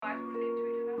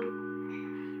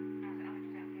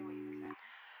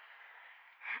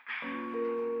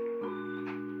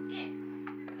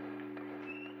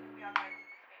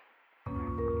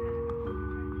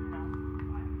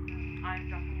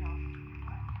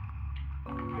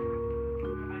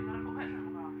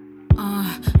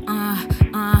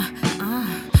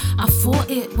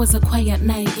It was a quiet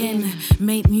night in.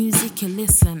 Make music you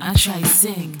listen, I try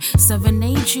sing.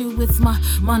 Serenade you with my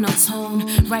monotone.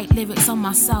 Write lyrics on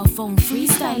my cell phone,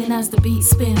 freestyling as the beat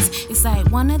spins. It's like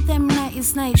one of them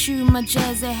nights, shoe, my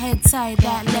jersey, head tied,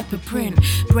 that leopard print.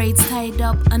 Braids tied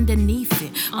up underneath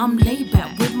it. I'm laid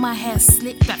back with my hair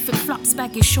slicked back, flip flops,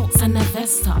 baggy shorts and a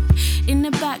vest top. In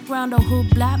the background, a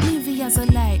hood black movie as a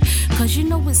light. Cause you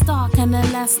know it's dark and the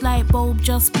last light bulb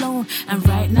just blown. And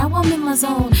right now I'm in my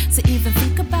zone to even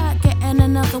think about getting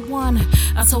another one.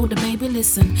 I told her, baby,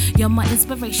 listen, you're my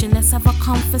inspiration. Let's have a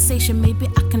conversation. Maybe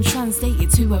I can translate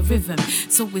it to a rhythm.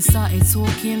 So we started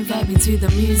talking, vibing to the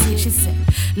music. She said,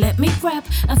 let me grab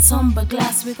a tumbler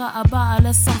glass. We got a bottle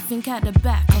of something at the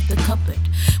back of the cupboard.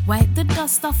 Wipe the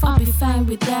dust off, I'll be fine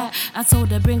with that. I told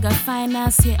her, bring her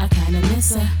finance here, I kinda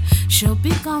miss her. She'll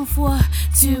be gone for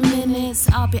 2 minutes.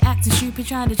 I'll be acting stupid,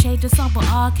 trying to change the song, but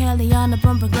R. Kelly on the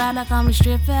bumper grind like I'm a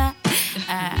stripper.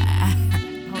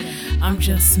 I'm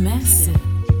just messing,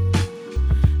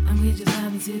 and we're just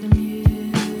vibing to the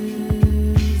music.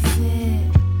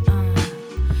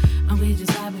 And we're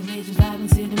just vibing to the music.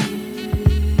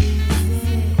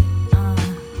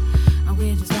 And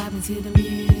we're just vibing to the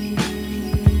music.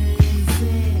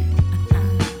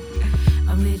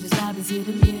 And we're just vibing to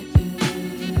the music.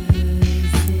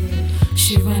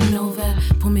 She ran over,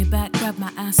 pulled me back, grabbed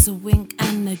my ass a wink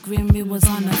and a grin. We was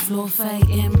on the floor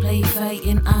fighting, play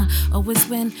fighting. Always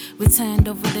when we turned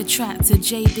over the track to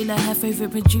J Dilla, her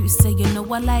favorite producer. You know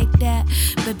I like that.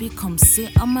 Baby, come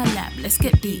sit on my lap. Let's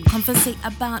get deep, conversate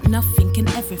about nothing and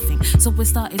everything. So we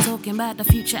started talking about the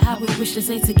future, how we wish to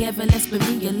stay together. Let's be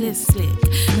realistic,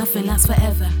 nothing lasts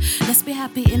forever. Let's be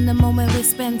happy in the moment we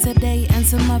spend today and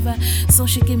tomorrow. So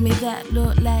she give me that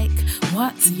look like,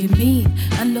 what do you mean?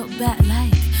 I look back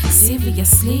like,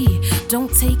 seriously,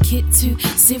 don't take it too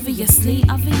seriously.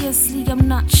 Obviously I'm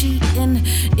not cheating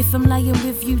if I'm lying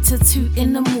with you till 2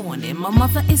 in the morning. My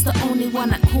mother is the only one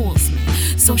that calls me.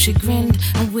 So she grinned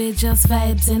and we're just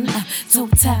vibing, toe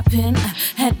tapping,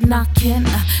 head knocking,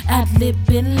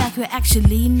 ad-libbing like we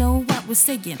actually know what we're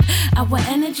saying. Our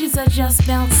energies are just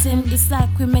bouncing, it's like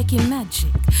we're making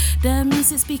magic. The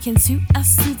music speaking to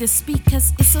us through the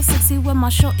speakers. It's so sexy when my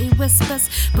shorty whispers,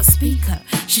 but speak up,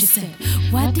 she said,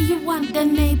 why do you want the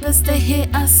neighbors to hear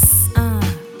us?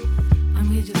 And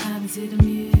we're just vibing to the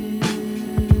music.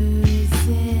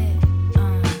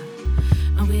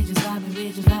 And we're just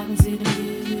vibing to the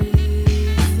music.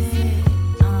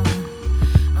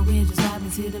 And we're just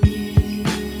vibing to the music.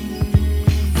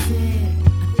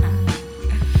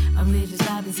 And we're just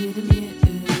vibing to the music.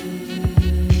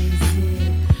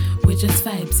 We're just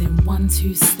vibes in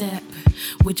 1-2 step.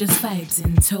 We're just vibes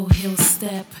in toe heel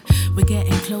step. We're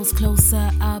getting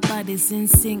closer, our bodies in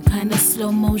sync, kinda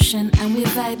slow motion, and we're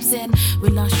vibes in. We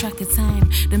lost track of time,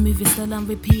 the movie's still on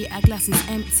repeat, our glass is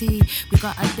empty. We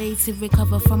got a day to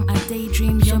recover from our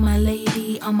daydreams. You're my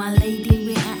lady, oh my lady,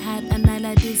 we ain't had a night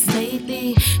like this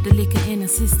lately. The liquor in the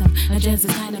system, her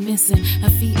jersey's kinda missing. Her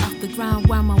feet off the ground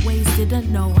while my waist didn't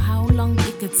know how long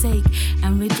it could take.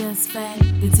 And we just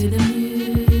vibe into the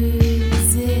music.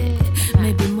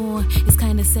 Maybe more, it's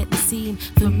kinda set the scene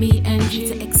for me and you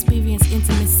to experience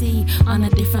intimacy on a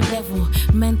different level,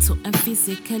 mental and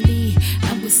physically.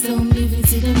 And we're still moving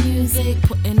to the music,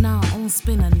 putting our own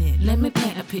spin on it. Let me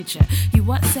paint a picture. You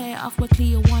what say off with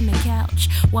Cleo on the couch,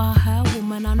 while her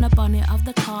woman on the bonnet of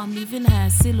the car, moving her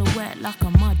silhouette like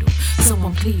a model. So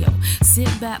I'm Cleo,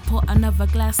 sit back, pour another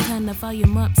glass, turn the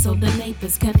volume up so the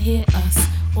neighbors can hear us.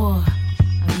 Or,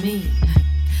 I mean,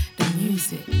 the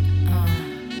music.